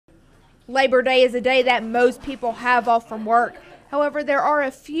Labor Day is a day that most people have off from work. However, there are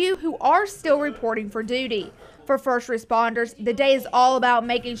a few who are still reporting for duty. For first responders, the day is all about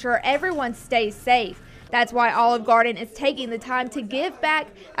making sure everyone stays safe. That's why Olive Garden is taking the time to give back,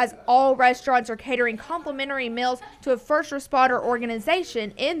 as all restaurants are catering complimentary meals to a first responder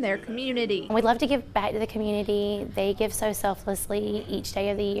organization in their community. We'd love to give back to the community. They give so selflessly each day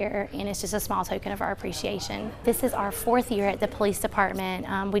of the year, and it's just a small token of our appreciation. This is our 4th year at the police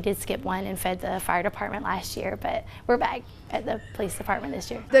department. We did skip one and fed the fire department last year, but we're back at the police department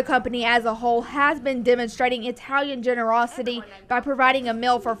this year. The company as a whole has been demonstrating Italian generosity by providing a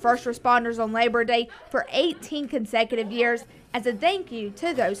meal for first responders on Labor Day for 18 consecutive years as a thank you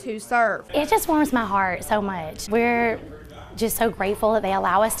to those who serve. It just warms my heart so much. We're just so grateful that they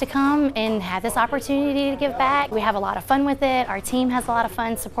allow us to come and have this opportunity to give back. We have a lot of fun with it. Our team has a lot of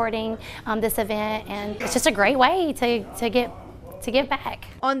fun supporting this event, and it's just a great way to give back.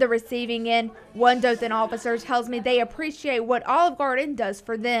 On the receiving end, one Dothan officer tells me they appreciate what Olive Garden does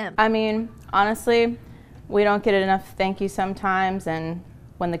for them. I mean, honestly, we don't get enough thank you sometimes, and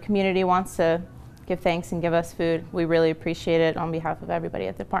when the community wants to give thanks and give us food, we really appreciate it. On behalf of everybody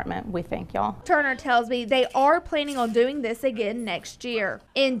at the department, we thank y'all. Turner tells me they are planning on doing this again next year.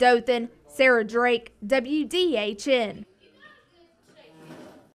 In Dothan, Sarah Drake, WDHN.